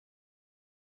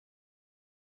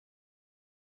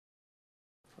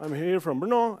I'm here from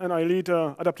Brno, and I lead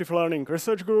an adaptive learning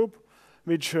research group,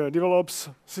 which develops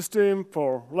system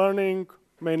for learning,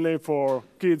 mainly for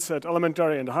kids at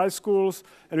elementary and high schools,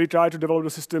 and we try to develop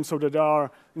the system so that they are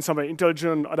in some way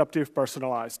intelligent, adaptive,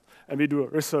 personalized, and we do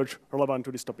research relevant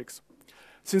to these topics.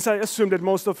 Since I assume that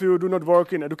most of you do not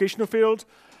work in educational field,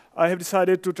 I have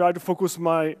decided to try to focus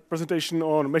my presentation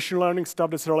on machine learning stuff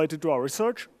that's related to our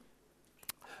research.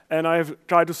 And I have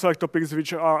tried to select topics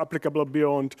which are applicable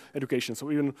beyond education.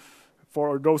 So even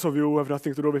for those of you who have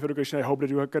nothing to do with education, I hope that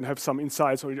you can have some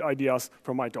insights or ideas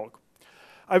from my talk.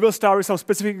 I will start with some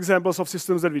specific examples of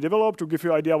systems that we developed to give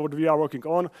you an idea what we are working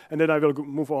on, and then I will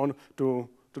move on to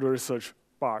the research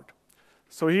part.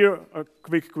 So here, a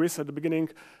quick quiz at the beginning.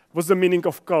 What's the meaning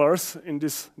of colors in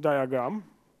this diagram?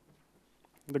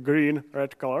 The green,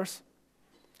 red colors.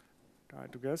 Try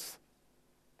to guess.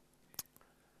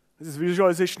 This is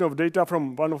visualization of data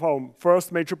from one of our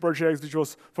first major projects, which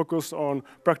was focused on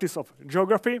practice of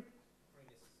geography.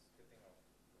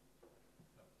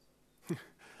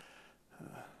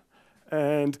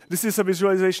 And this is a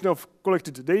visualization of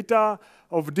collected data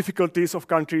of difficulties of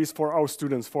countries for our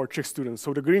students, for Czech students.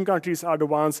 So the green countries are the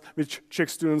ones which Czech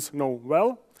students know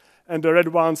well, and the red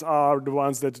ones are the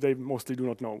ones that they mostly do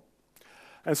not know.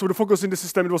 And so the focus in the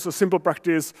system, it was a simple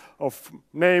practice of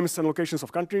names and locations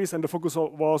of countries, and the focus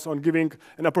was on giving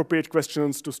an appropriate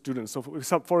questions to students. So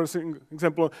for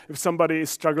example, if somebody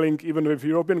is struggling even with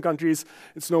European countries,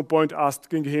 it's no point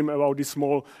asking him about these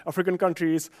small African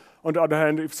countries. On the other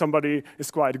hand, if somebody is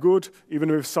quite good,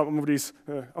 even with some of these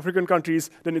African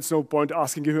countries, then it's no point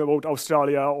asking him about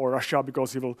Australia or Russia,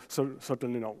 because he will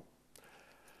certainly know.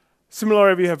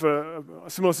 Similarly, we have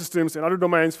similar systems in other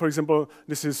domains. For example,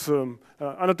 this is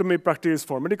anatomy practice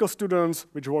for medical students,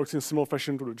 which works in similar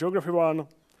fashion to the geography one.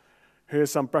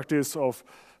 Here's some practice of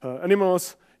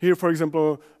animals. Here, for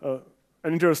example,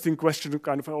 an interesting question,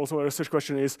 kind of also a research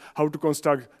question, is how to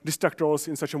construct distractors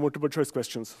in such a multiple choice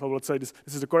questions. So let's say this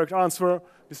is the correct answer,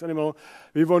 this animal.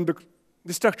 We want the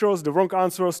distractors, the wrong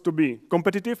answers, to be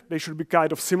competitive. They should be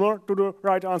kind of similar to the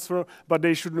right answer, but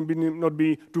they should not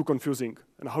be too confusing.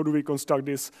 And how do we construct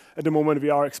this? At the moment,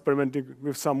 we are experimenting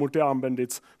with some multi-arm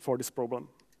bandits for this problem.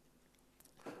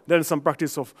 Then some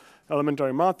practice of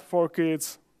elementary math for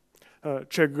kids,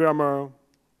 Czech grammar,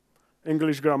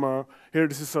 English grammar. Here,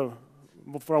 this is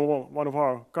from one of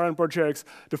our current projects.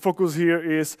 The focus here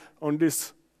is on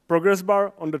this progress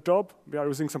bar on the top. We are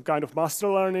using some kind of master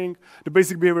learning. The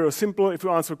basic behavior is simple. If you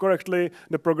answer correctly,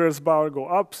 the progress bar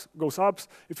goes up.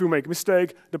 If you make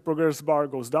mistake, the progress bar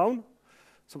goes down.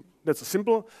 So that's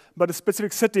simple. But the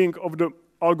specific setting of the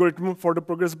algorithm for the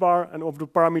progress bar and of the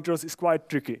parameters is quite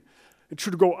tricky. It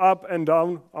should go up and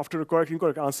down after the correct and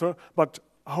incorrect answer, but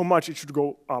how much it should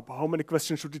go up? How many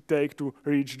questions should it take to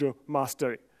reach the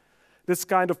mastery? That's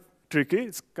kind of tricky.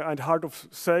 It's kind of hard to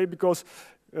say, because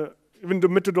even the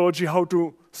methodology, how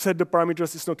to set the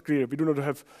parameters, is not clear.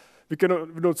 We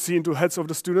cannot see into heads of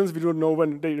the students. We don't know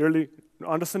when they really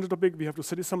understand the topic. We have to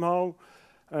set it somehow.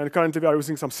 And currently, we are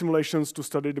using some simulations to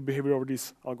study the behavior of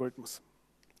these algorithms.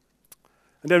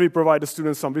 And then we provide the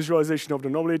students some visualization of the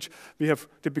knowledge. We have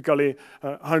typically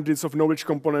hundreds of knowledge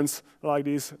components like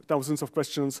these, thousands of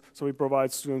questions. So we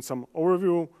provide students some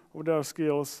overview of their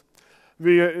skills.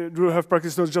 We do have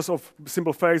practice not just of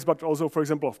simple facts, but also, for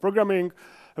example, of programming.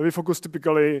 We focus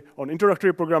typically on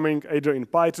introductory programming, either in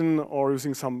Python or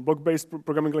using some block-based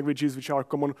programming languages, which are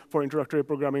common for introductory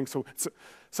programming. So it's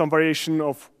some variation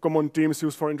of common themes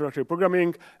used for introductory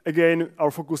programming. Again, our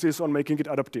focus is on making it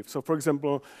adaptive. So for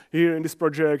example, here in this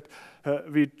project,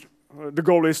 the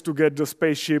goal is to get the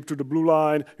spaceship to the blue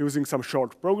line using some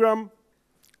short program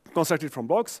constructed from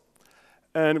blocks.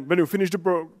 And when you finish the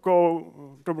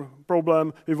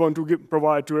problem, we want to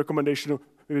provide a recommendation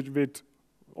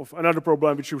of another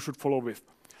problem which you should follow with.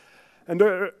 And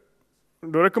the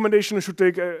recommendation should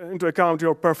take into account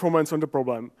your performance on the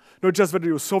problem. Not just whether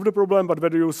you solve the problem, but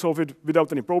whether you solve it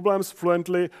without any problems,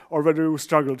 fluently, or whether you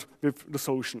struggled with the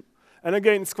solution. And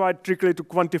again, it's quite tricky to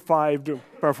quantify the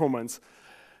performance.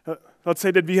 Let's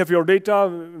say that we have your data,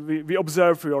 we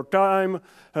observe your time,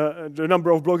 the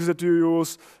number of blocks that you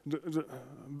use,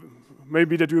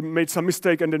 maybe that you made some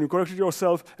mistake and then you corrected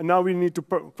yourself, and now we need to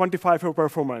quantify your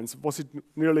performance. Was it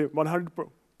nearly 100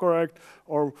 correct,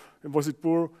 or was it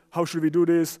poor? How should we do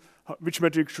this? Which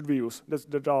metric should we use?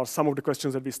 That are some of the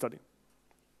questions that we study.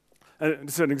 And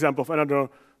this is an example of another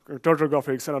turtle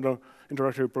graphics, another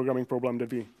interactive programming problem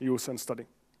that we use and study.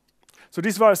 So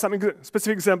these were some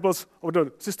specific examples of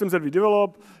the systems that we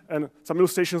develop and some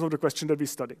illustrations of the question that we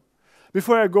study.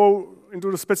 Before I go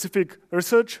into the specific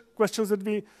research questions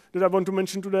that I want to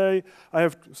mention today, I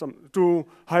have two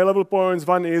high-level points.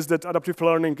 One is that adaptive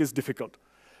learning is difficult.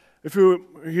 If you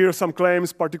hear some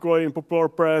claims, particularly in popular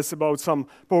press, about some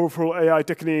powerful AI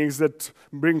techniques that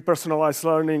bring personalized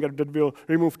learning and that will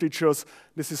remove teachers,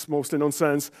 this is mostly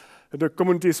nonsense. The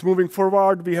community is moving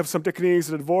forward. We have some techniques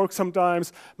that work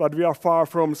sometimes, but we are far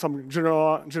from some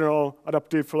general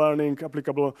adaptive learning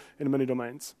applicable in many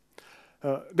domains.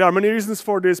 There are many reasons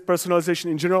for this. Personalization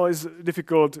in general is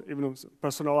difficult. Even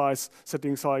personalized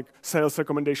settings like sales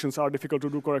recommendations are difficult to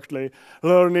do correctly.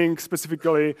 Learning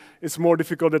specifically is more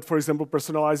difficult than, for example,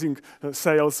 personalizing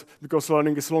sales, because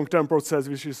learning is a long-term process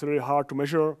which is really hard to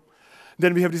measure.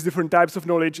 Then we have these different types of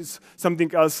knowledge. It's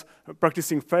something else,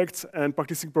 practicing facts and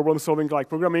practicing problem solving like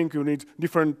programming. You need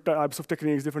different types of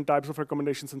techniques, different types of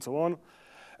recommendations, and so on.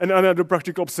 And another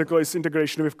practical obstacle is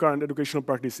integration with current educational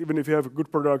practice. Even if you have a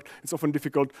good product, it's often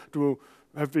difficult to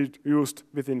have it used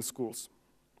within schools.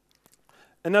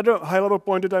 Another high-level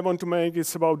point that I want to make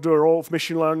is about the role of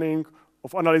machine learning,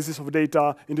 of analysis of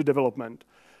data in the development.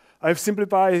 I've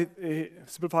simplified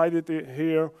it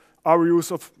here, our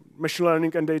use of machine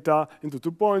learning and data into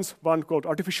 2 points, one called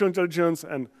artificial intelligence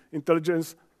and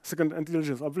intelligence, second,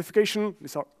 intelligence amplification.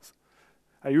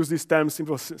 I use these terms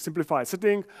in a simplified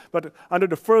setting, but under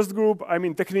the first group, I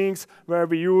mean techniques where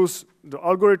we use the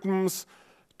algorithms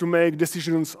to make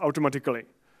decisions automatically.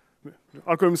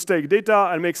 Algorithms take data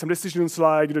and make some decisions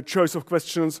like the choice of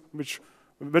questions,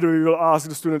 whether we will ask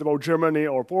the student about Germany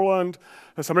or Poland,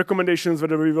 some recommendations,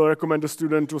 whether we will recommend the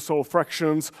student to solve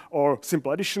fractions or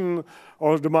simple addition,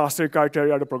 or the mastery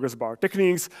criteria, the progress bar.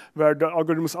 Techniques where the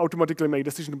algorithms automatically make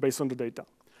decisions based on the data.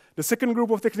 The second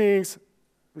group of techniques,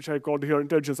 which I called here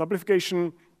intelligence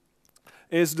amplification,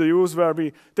 is the use where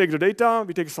we take the data,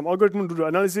 we take some algorithm, do the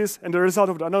analysis, and the result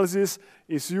of the analysis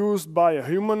is used by a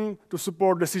human to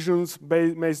support decisions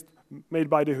made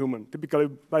by the human, typically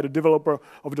by the developer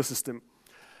of the system.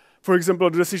 For example,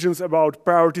 the decisions about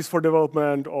priorities for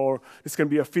development, or this can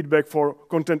be a feedback for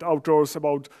content authors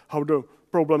about how the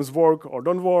problems work or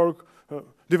don't work,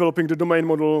 developing the domain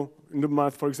model in the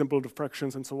math, for example, the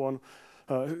fractions and so on.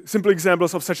 Simple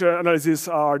examples of such analysis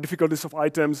are difficulties of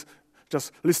items,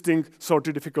 just listing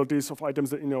sorted difficulties of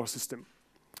items in your system.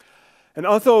 And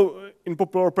although in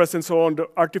popular press and so on, the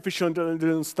artificial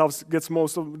intelligence stuff gets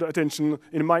most of the attention,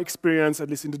 in my experience, at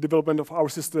least in the development of our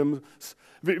systems,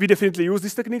 we definitely use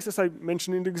these techniques, as I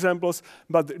mentioned in the examples,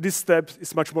 but this step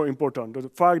is much more important. The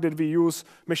fact that we use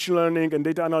machine learning and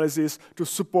data analysis to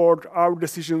support our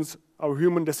decisions, our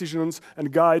human decisions,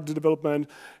 and guide the development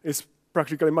is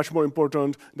practically much more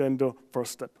important than the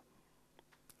first step.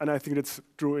 And I think that's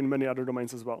true in many other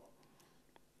domains as well.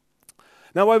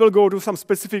 Now I will go to some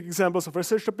specific examples of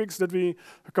research topics that we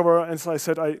cover, and as I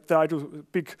said, I try to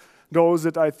pick those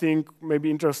that I think may be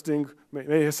interesting,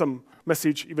 may have some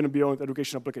message even beyond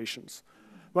education applications.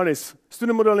 One is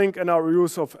student modeling and our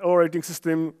use of L rating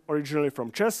system originally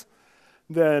from chess,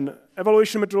 then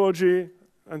evaluation methodology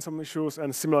and some issues,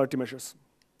 and similarity measures.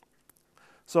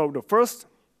 So the first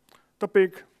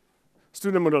topic,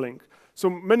 student modeling. So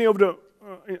many of the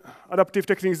adaptive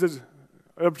techniques,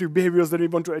 adaptive behaviors that we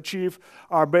want to achieve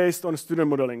are based on student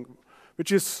modeling,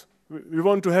 which is, we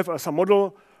want to have some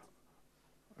model,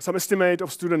 some estimate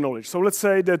of student knowledge. So let's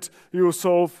say that you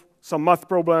solve some math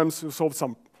problems, you solve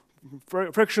some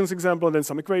fractions example, then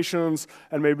some equations,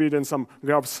 and maybe then some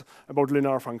graphs about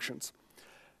linear functions.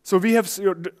 So we have,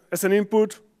 as an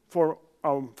input for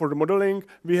the modeling,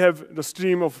 we have the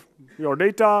stream of your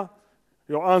data,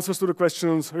 your answers to the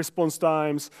questions, response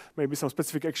times, maybe some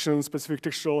specific actions, specific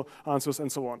textual answers, and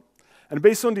so on. And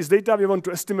based on this data, we want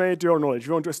to estimate your knowledge.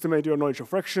 We want to estimate your knowledge of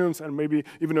fractions and maybe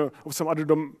even of some other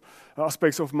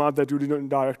aspects of math that you didn't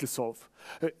directly solve.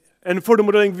 And for the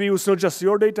modeling, we use not just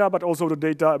your data, but also the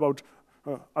data about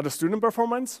other student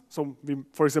performance. So we,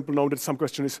 for example, know that some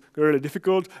question is really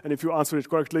difficult, and if you answer it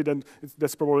correctly, then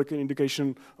that's probably an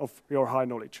indication of your high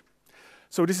knowledge.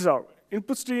 So this is our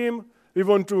input stream. We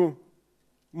want to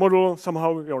model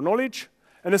somehow your knowledge,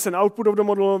 and as an output of the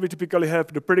model, we typically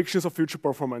have the predictions of future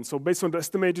performance. So based on the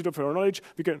estimated of your knowledge,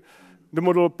 the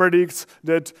model predicts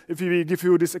that if we give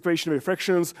you this equation with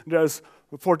fractions, there's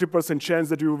a 40% chance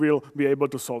that you will be able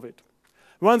to solve it.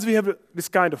 Once we have this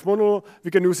kind of model,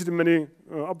 we can use it in many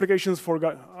applications for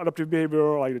adaptive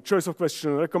behavior, like the choice of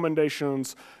question,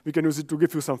 recommendations. We can use it to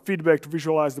give you some feedback, to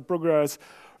visualize the progress,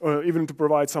 even to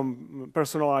provide some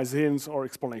personalized hints or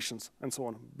explanations, and so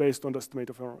on, based on the estimate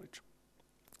of your knowledge.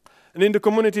 And in the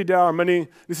community, there are many,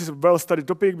 this is a well-studied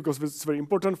topic because it's very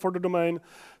important for the domain.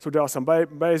 So there are some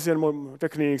Bayesian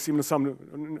techniques, even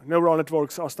some neural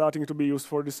networks are starting to be used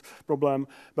for this problem.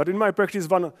 But in my practice,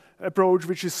 one approach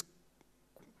which is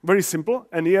very simple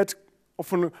and yet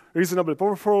often reasonably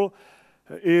powerful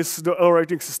is the L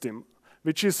rating system,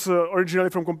 which is originally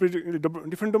from completely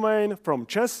different domain, from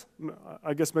chess.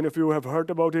 I guess many of you have heard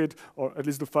about it, or at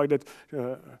least the fact that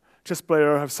chess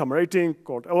players have some rating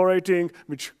called L rating,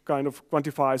 which kind of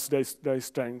quantifies their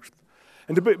strength.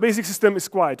 And the basic system is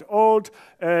quite old,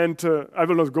 and I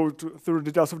will not go through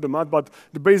the details of the math, but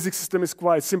the basic system is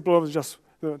quite simple, just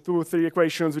 2 or 3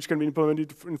 equations which can be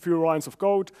implemented in few lines of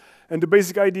code. And the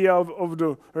basic idea of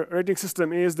the rating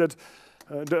system is that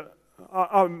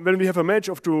when we have a match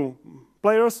of 2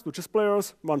 players, 2 chess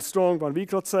players, one strong, one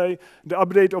weak, let's say, the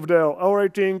update of their L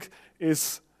rating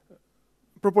is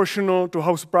proportional to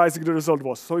how surprising the result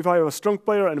was. So if I have a strong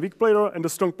player and a weak player, and the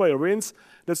strong player wins,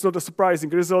 that's not a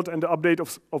surprising result, and the update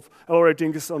of L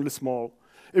rating is only small.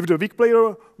 If the weak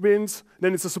player wins,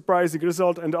 then it's a surprising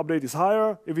result, and the update is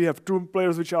higher. If we have 2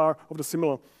 players which are of the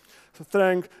similar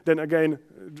strength, then again,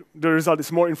 the result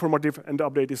is more informative, and the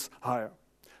update is higher.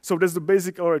 So that's the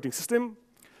basic L rating system,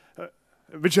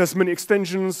 which has many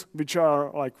extensions, which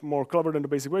are like more clever than the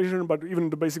basic version, but even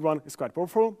the basic one is quite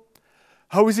powerful.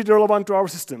 How is it relevant to our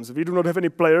systems? We do not have any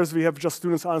players, we have just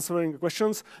students answering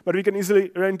questions, but we can easily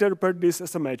reinterpret this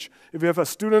as a match. If we have a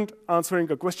student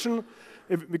answering a question,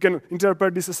 if we can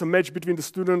interpret this as a match between the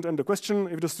student and the question.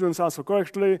 If the students answer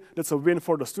correctly, that's a win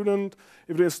for the student.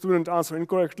 If the student answers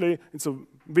incorrectly, it's a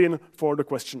win for the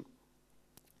question.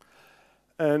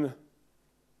 And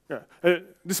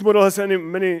this model has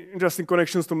many interesting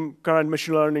connections to current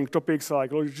machine learning topics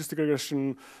like logistic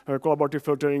regression, collaborative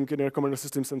filtering in recommender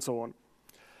systems, and so on.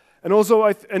 And also,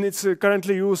 it's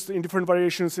currently used in different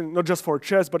variations, not just for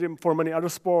chess, but for many other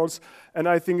sports. And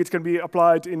I think it can be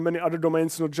applied in many other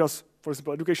domains, not just, for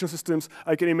example, education systems.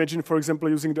 I can imagine, for example,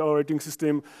 using the L rating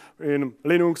system in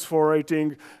Linux for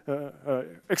rating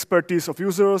expertise of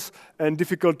users and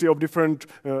difficulty of different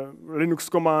Linux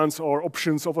commands or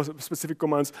options of specific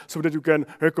commands, so that you can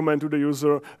recommend to the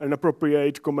user an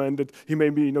appropriate command that he may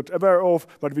be not aware of,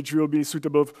 but which will be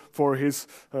suitable for his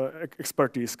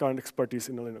current expertise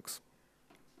in Linux.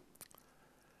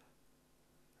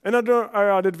 Another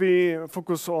area that we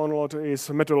focus on a lot is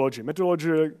methodology.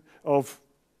 Methodology of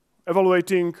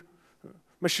evaluating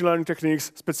machine learning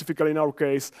techniques, specifically in our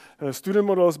case, student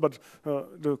models, but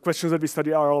the questions that we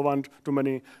study are relevant to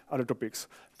many other topics.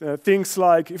 Things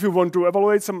like, if you want to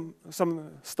evaluate some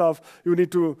stuff, you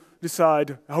need to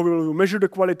decide how will you measure the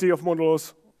quality of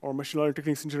models or machine learning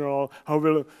techniques in general, how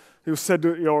will you set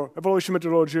your evaluation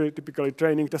methodology, typically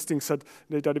training, testing set,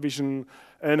 data division,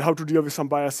 and how to deal with some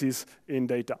biases in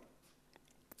data.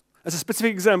 As a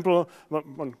specific example,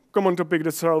 one common topic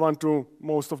that's relevant to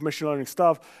most of machine learning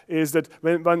stuff is that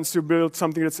once you build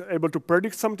something that's able to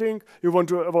predict something, you want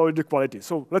to evaluate the quality.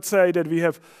 So let's say that we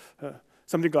have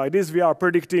something like this. We are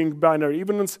predicting binary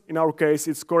events. In our case,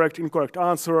 it's correct, incorrect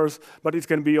answers, but it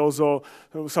can be also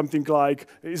something like,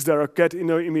 is there a cat in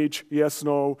the image? Yes,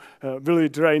 no. Will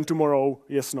it rain tomorrow?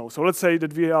 Yes, no. So let's say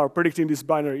that we are predicting these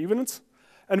binary events,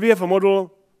 and we have a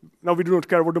model. Now we do not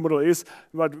care what the model is,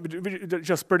 but it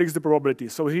just predicts the probability.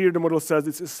 So here the model says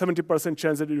it's a 70%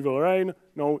 chance that it will rain.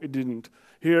 No, it didn't.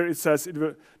 Here it says it's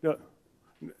a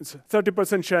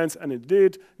 30% chance, and it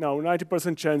did. Now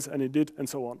 90% chance, and it did, and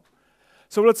so on.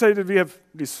 So let's say that we have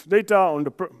this data on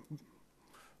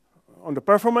the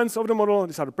performance of the model.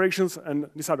 These are the predictions, and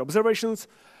these are the observations.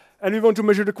 And we want to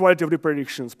measure the quality of the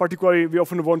predictions. Particularly, we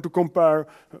often want to compare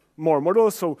more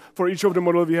models. So for each of the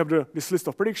models, we have this list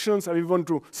of predictions, and we want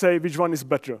to say which one is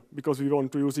better, because we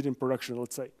want to use it in production,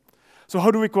 let's say. So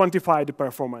how do we quantify the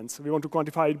performance? We want to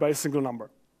quantify it by a single number.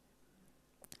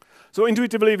 So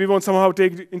intuitively, we want somehow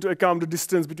take into account the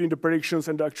distance between the predictions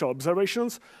and the actual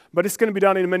observations, but this can be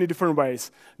done in many different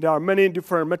ways. There are many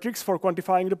different metrics for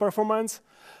quantifying the performance.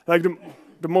 Like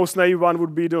the most naive one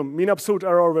would be the mean absolute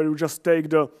error, where you just take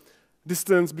the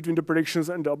distance between the predictions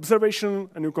and the observation,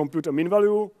 and you compute a mean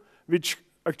value, which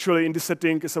actually in this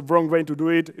setting is a wrong way to do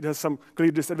it. It has some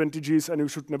clear disadvantages, and you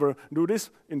should never do this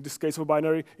in this case of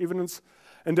binary events.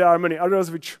 And there are many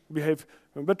others which behave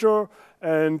better,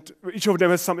 and each of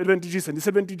them has some advantages and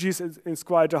disadvantages. It's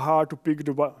quite hard to pick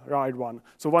the right one.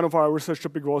 So one of our research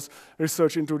topics was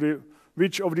research into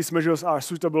which of these measures are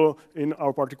suitable in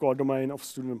our particular domain of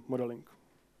student modeling.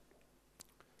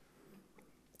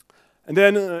 And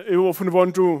then you often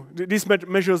want to, these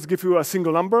measures give you a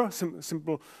single number,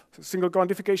 simple single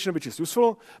quantification, which is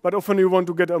useful, but often you want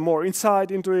to get a more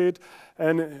insight into it,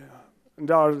 and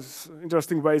there are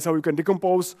interesting ways how you can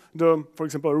decompose the, for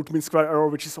example, root mean square error,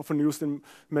 which is often used in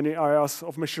many areas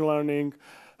of machine learning.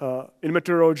 In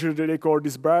methodology, they call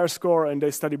this Bayer score, and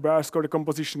they study Bayer score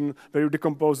decomposition, where you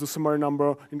decompose the summary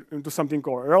number into something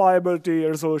called reliability,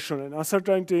 resolution, and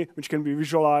uncertainty, which can be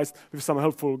visualized with some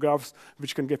helpful graphs,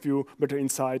 which can give you better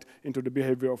insight into the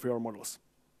behavior of your models.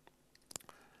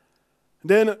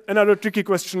 Then another tricky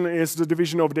question is the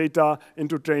division of data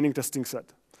into training testing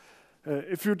set.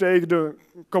 If you take the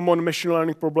common machine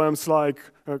learning problems like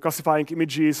classifying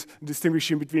images,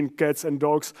 distinguishing between cats and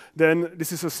dogs, then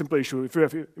this is a simple issue. If you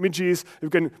have images, you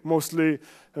can mostly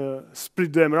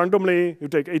split them randomly. You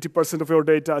take 80% of your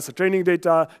data as a training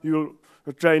data. You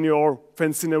train your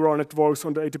fancy neural networks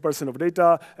on the 80% of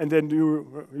data, and then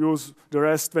you use the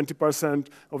rest, 20%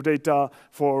 of data,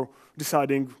 for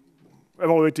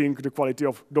evaluating the quality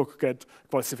of dog-cat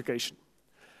classification.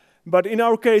 But in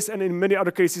our case, and in many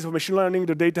other cases of machine learning,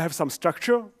 the data have some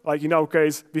structure. Like in our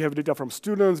case, we have data from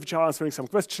students which are answering some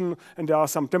question, and there are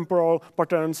some temporal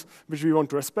patterns which we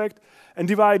want to respect. And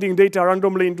dividing data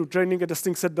randomly into training and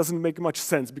testing set doesn't make much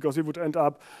sense, because we would end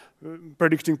up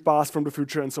predicting past from the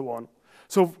future and so on.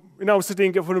 So in our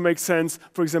setting, it would make sense,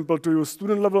 for example, to use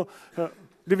student-level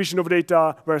division of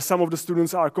data, where some of the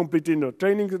students are completing the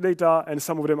training data and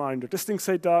some of them are in the testing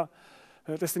data.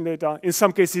 In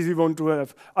some cases, we want to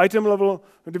have item-level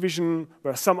division,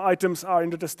 where some items are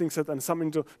in the testing set and some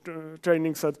in the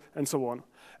training set, and so on.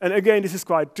 And again, this is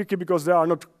quite tricky because there are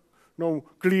no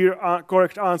clear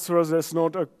correct answers. There's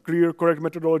not a clear correct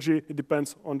methodology. It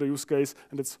depends on the use case,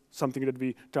 and it's something that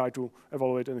we try to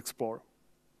evaluate and explore.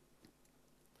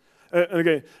 And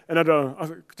again,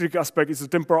 another tricky aspect is the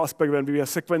temporal aspect. When we have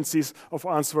sequences of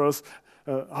answers,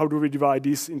 how do we divide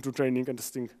these into training and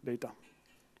testing data?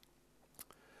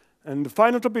 And the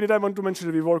final topic that I want to mention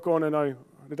that we work on and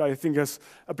that I think has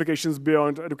applications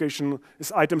beyond education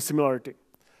is item similarity.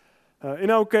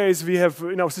 In our case,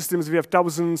 in our systems, we have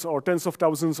thousands or tens of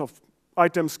thousands of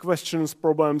items, questions,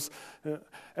 problems,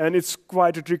 and it's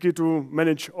quite tricky to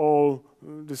manage all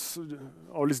this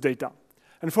data.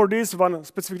 And for this, one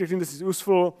specific technique that is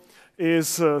useful is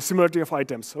similarity of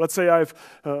items. So let's say I have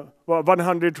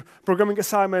 100 programming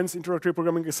assignments, introductory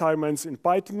programming assignments in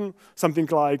Python, something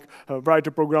like write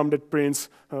a program that prints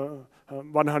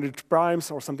 100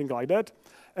 primes or something like that.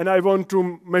 And I want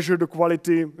to measure the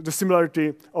quality, the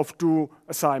similarity of two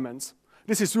assignments.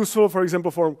 This is useful, for example,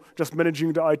 for just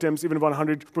managing the items. Even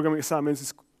 100 programming assignments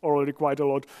is already quite a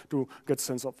lot to get a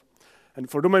sense of. And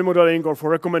for domain modeling or for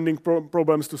recommending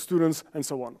problems to students and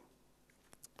so on.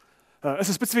 As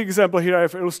a specific example, here I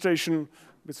have an illustration,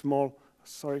 a bit small,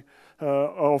 sorry,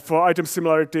 of item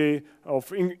similarity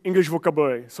of English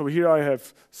vocabulary. So here I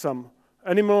have some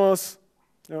animals,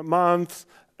 months,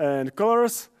 and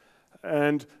colors.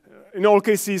 And in all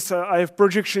cases, I have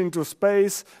projection into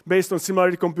space based on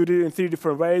similarity computed in 3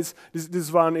 different ways. This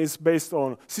one is based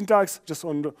on syntax, just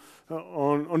on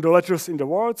the letters in the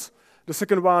words. The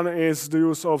second one is the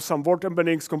use of some word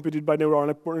embeddings computed by neural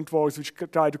networks, which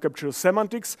try to capture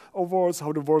semantics of words,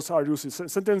 how the words are used in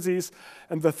sentences.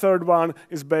 And the third one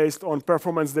is based on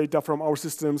performance data from our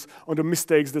systems on the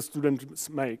mistakes that students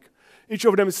make. Each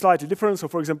of them is slightly different. So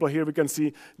for example, here we can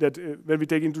see that when we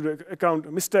take into account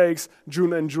mistakes,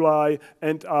 June and July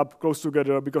end up close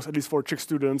together, because at least for Czech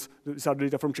students, these are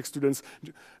data from Czech students,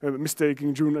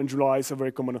 mistaking June and July is a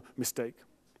very common mistake.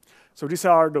 So these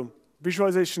are the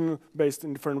visualization based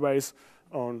in different ways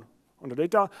on the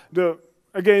data.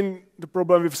 Again, the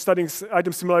problem with studying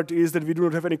item similarity is that we do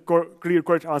not have any clear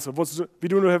correct answer. We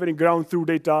do not have any ground truth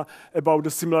data about the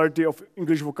similarity of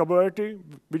English vocabulary.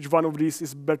 Which one of these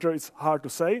is better, it's hard to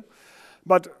say.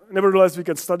 But nevertheless, we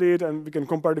can study it and we can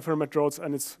compare different methods,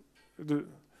 and it's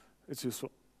useful.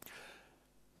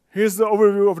 Here's the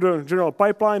overview of the general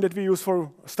pipeline that we use for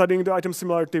studying the item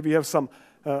similarity. We have some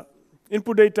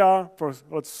input data.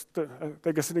 Let's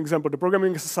take as an example the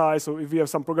programming exercise. So if we have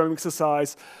some programming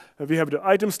exercise, we have the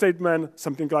item statement,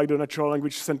 something like the natural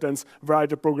language sentence,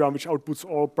 write a program which outputs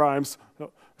all primes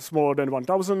smaller than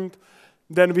 1,000.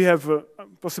 Then we have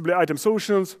possibly item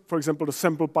solutions, for example, the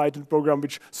sample Python program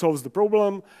which solves the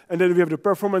problem. And then we have the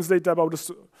performance data about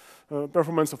the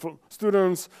performance of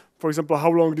students. For example,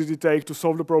 how long did it take to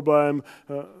solve the problem,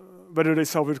 whether they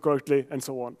solved it correctly, and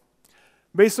so on.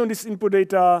 Based on this input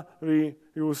data, we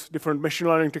use different machine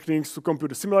learning techniques to compute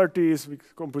the similarities. We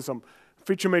compute some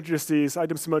feature matrices,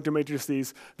 item similarity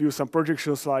matrices. We use some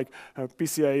projections like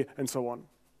PCA and so on.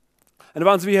 And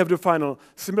once we have the final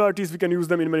similarities, we can use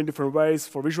them in many different ways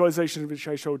for visualization, which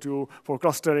I showed you, for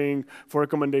clustering, for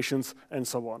recommendations, and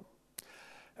so on.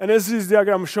 And as this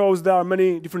diagram shows, there are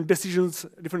many different decisions,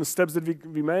 different steps that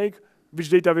we make. which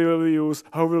data will we use,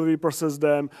 how will we process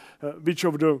them, which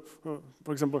of the,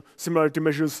 for example, similarity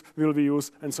measures will we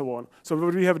use, and so on. So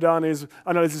what we have done is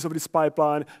analysis of this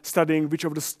pipeline, studying which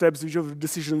of the steps, which of the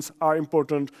decisions are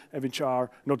important and which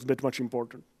are not that much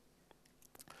important.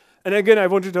 And again, I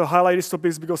wanted to highlight these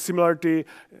topics because similarity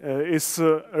is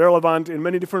relevant in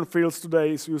many different fields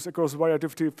today. It's used across a variety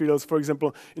of fields. For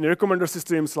example, in recommender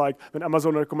systems, like when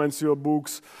Amazon recommends you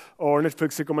books or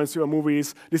Netflix recommends you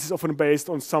movies, this is often based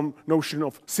on some notion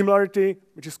of similarity,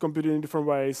 which is computed in different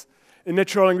ways. In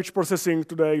natural language processing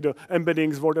today, the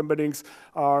embeddings, word embeddings,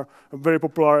 are very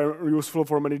popular and useful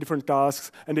for many different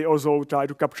tasks, and they also try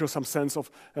to capture some sense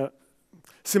of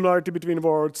similarity between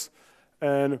words.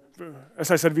 And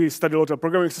as I said, we study a lot of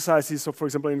programming exercises. So for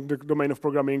example, in the domain of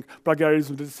programming,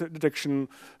 plagiarism detection,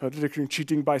 detecting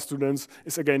cheating by students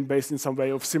is again based in some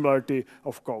way of similarity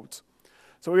of codes.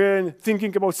 So again,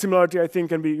 thinking about similarity, I think,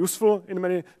 can be useful in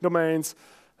many domains.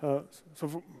 And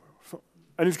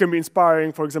it can be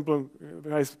inspiring. For example,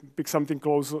 when I pick something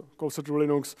closer to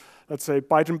Linux, let's say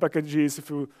Python packages,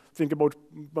 if you think about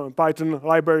Python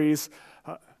libraries,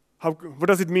 what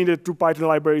does it mean that two Python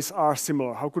libraries are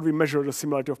similar? How could we measure the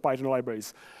similarity of Python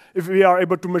libraries? If we are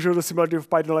able to measure the similarity of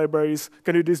Python libraries,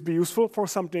 can this be useful for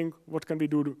something? What can we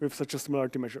do with such a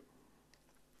similarity measure?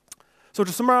 So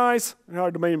to summarize, here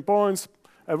are the main points.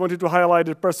 I wanted to highlight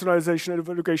that personalization of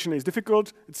education is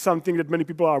difficult. It's something that many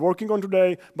people are working on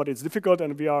today, but it's difficult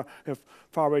and we have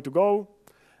far way to go.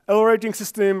 L rating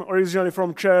system, originally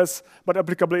from chess, but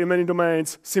applicable in many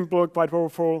domains, simple, quite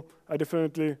powerful. I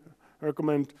definitely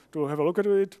recommend to have a look at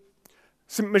it.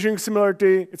 Measuring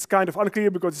similarity, it's kind of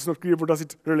unclear because it's not clear what does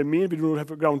it really mean. We don't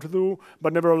have a ground to do,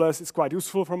 but nevertheless, it's quite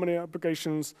useful for many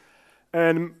applications.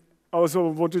 And I also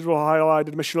wanted to highlight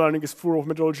that machine learning is full of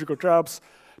methodological traps.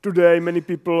 Today, many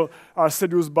people are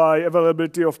seduced by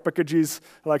availability of packages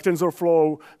like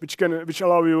TensorFlow, which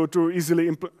allow you to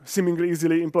seemingly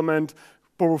easily implement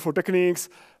powerful techniques,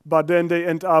 but then they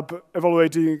end up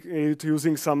evaluating it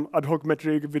using some ad hoc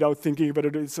metric without thinking whether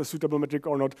it's a suitable metric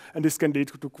or not, and this can lead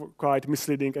to quite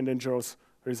misleading and dangerous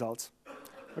results.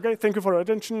 Okay, thank you for your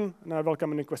attention, and I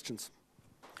welcome any questions.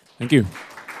 Thank you.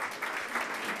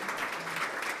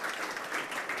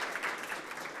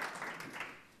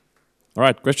 All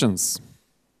right, questions?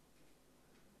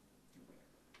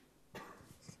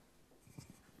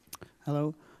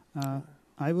 Hello.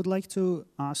 I would like to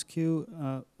ask you,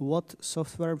 what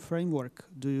software framework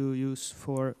do you use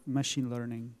for machine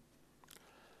learning?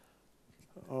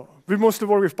 We mostly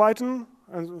work with Python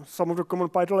and some of the common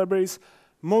Python libraries.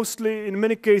 Mostly, in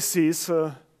many cases,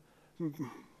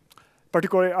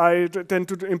 particularly I tend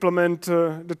to implement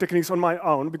the techniques on my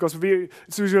own because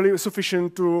it's usually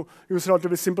sufficient to use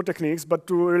relatively simple techniques, but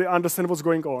to really understand what's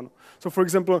going on. So for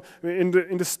example, in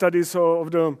the studies of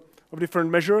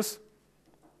different measures,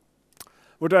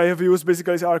 what I have used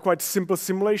basically are quite simple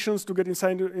simulations to get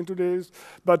inside into this,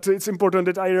 but it's important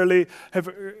that I really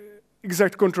have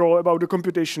exact control about the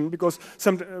computation because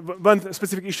one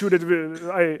specific issue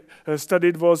that I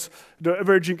studied was the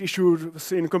averaging issue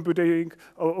in computing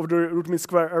of the root mean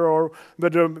square error,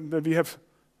 whether we have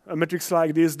metrics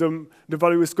like this, the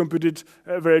value is computed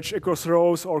average across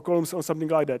rows or columns or something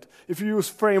like that. If you use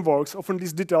frameworks, often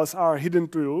these details are hidden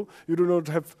to you. You do not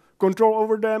have control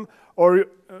over them, or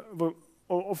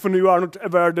often you are not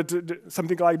aware that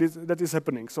something like this that is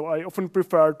happening. So I often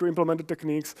prefer to implement the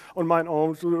techniques on my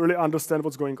own to really understand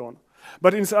what's going on.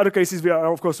 But in other cases, we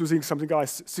are of course using something like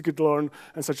scikit-learn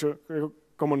and such a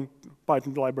common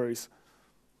Python libraries.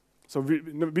 So we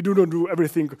do not do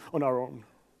everything on our own.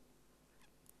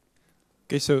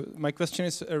 Okay, so my question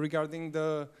is regarding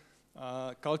the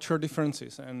cultural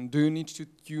differences, and do you need to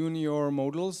tune your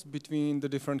models between the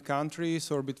different countries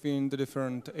or between the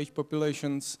different age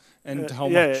populations, and how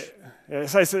much?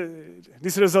 As I said,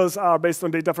 these results are based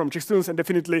on data from Czech students, and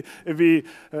definitely if we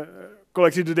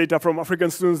collected the data from African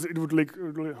students, it would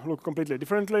look completely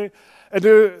differently. And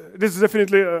this is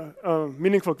definitely a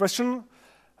meaningful question.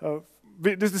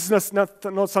 This is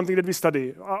not something that we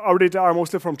study. Our data are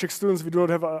mostly from Czech students. We do not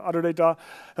have other data.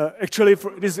 Actually,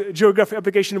 this geography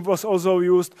application was also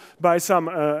used by some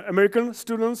American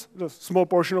students, the small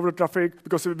portion of the traffic,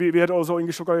 because we had also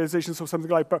English localization, so something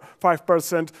like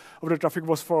 5% of the traffic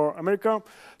was for America.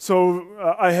 So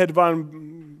I had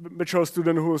one bachelor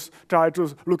student who tried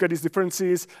to look at these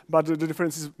differences, but the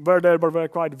differences were there, but were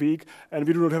quite weak, and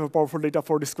we do not have a powerful data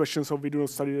for this question, so we do not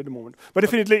study it at the moment. But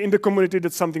definitely in the community,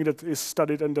 that's something that is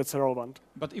studied and that's relevant.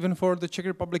 But even for the Czech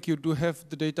Republic, you do have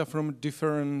the data from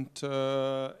different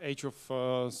age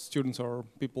of students or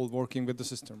people working with the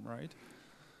system, right?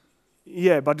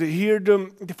 Yeah, but here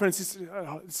the difference is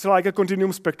it's like a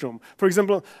continuum spectrum. For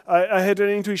example, I had an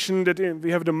intuition that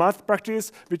we have the math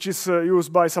practice, which is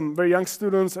used by some very young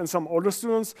students and some older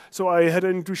students. So I had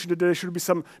an intuition that there should be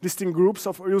some distinct groups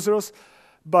of users.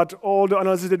 But all the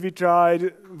analyses that we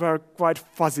tried were quite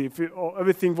fuzzy.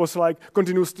 Everything was like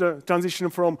continuous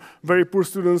transition from very poor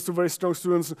students to very strong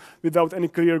students without any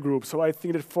clear group. So I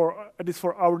think that at least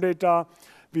for our data,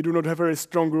 we do not have very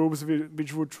strong groups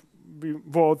which would be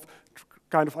worth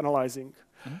kind of analyzing.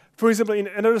 Mm-hmm. For example, in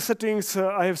other settings,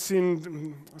 I have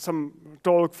seen some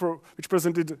talk which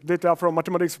presented data from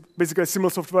mathematics, basically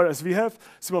similar software as we have,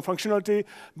 similar functionality,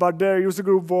 but their user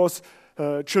group was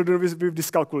children with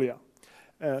dyscalculia.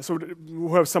 So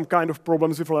who have some kind of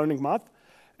problems with learning math.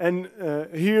 And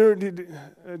here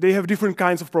they have different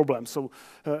kinds of problems. So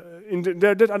in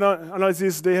their data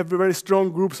analysis, they have very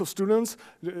strong groups of students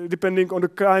depending on the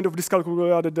kind of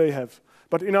dyscalculia that they have.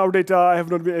 But in our data, I have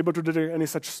not been able to detect any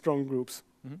such strong groups.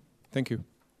 Mm-hmm. Thank you.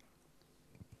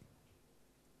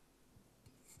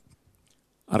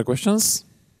 Other questions?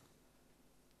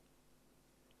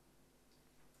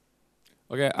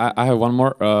 Okay, I have one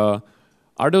more.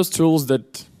 Are those tools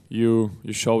that you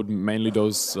showed, mainly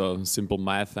those simple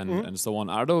math and so on,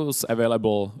 are those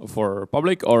available for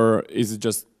public, or is it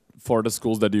just for the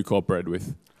schools that you cooperate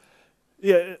with?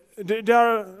 Yeah, they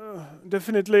are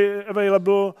definitely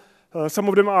available. Some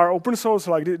of them are open source,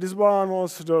 like this one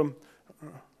was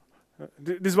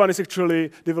this one is actually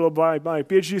developed by my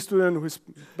PhD student who is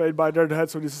paid by their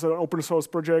head, so this is an open source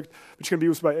project which can be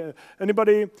used by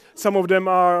anybody. Some of them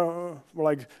are,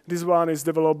 like this one is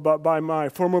developed by my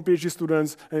former PhD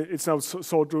students. It's now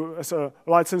sold as a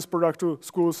licensed product to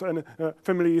schools and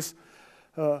families.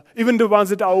 Even the ones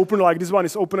that are open, like this one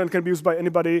is open and can be used by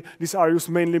anybody. These are used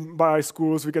mainly by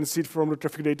schools. We can see it from the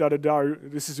traffic data that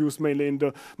this is used mainly in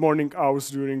the morning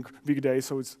hours during weekdays,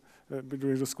 so it's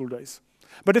during the school days.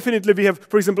 But definitely we have,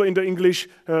 for example, in the English,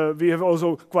 we have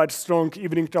also quite strong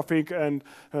evening traffic and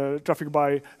traffic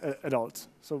by adults.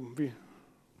 So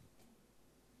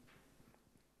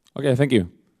Okay, thank you.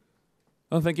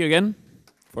 Well, thank you again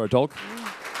for a talk.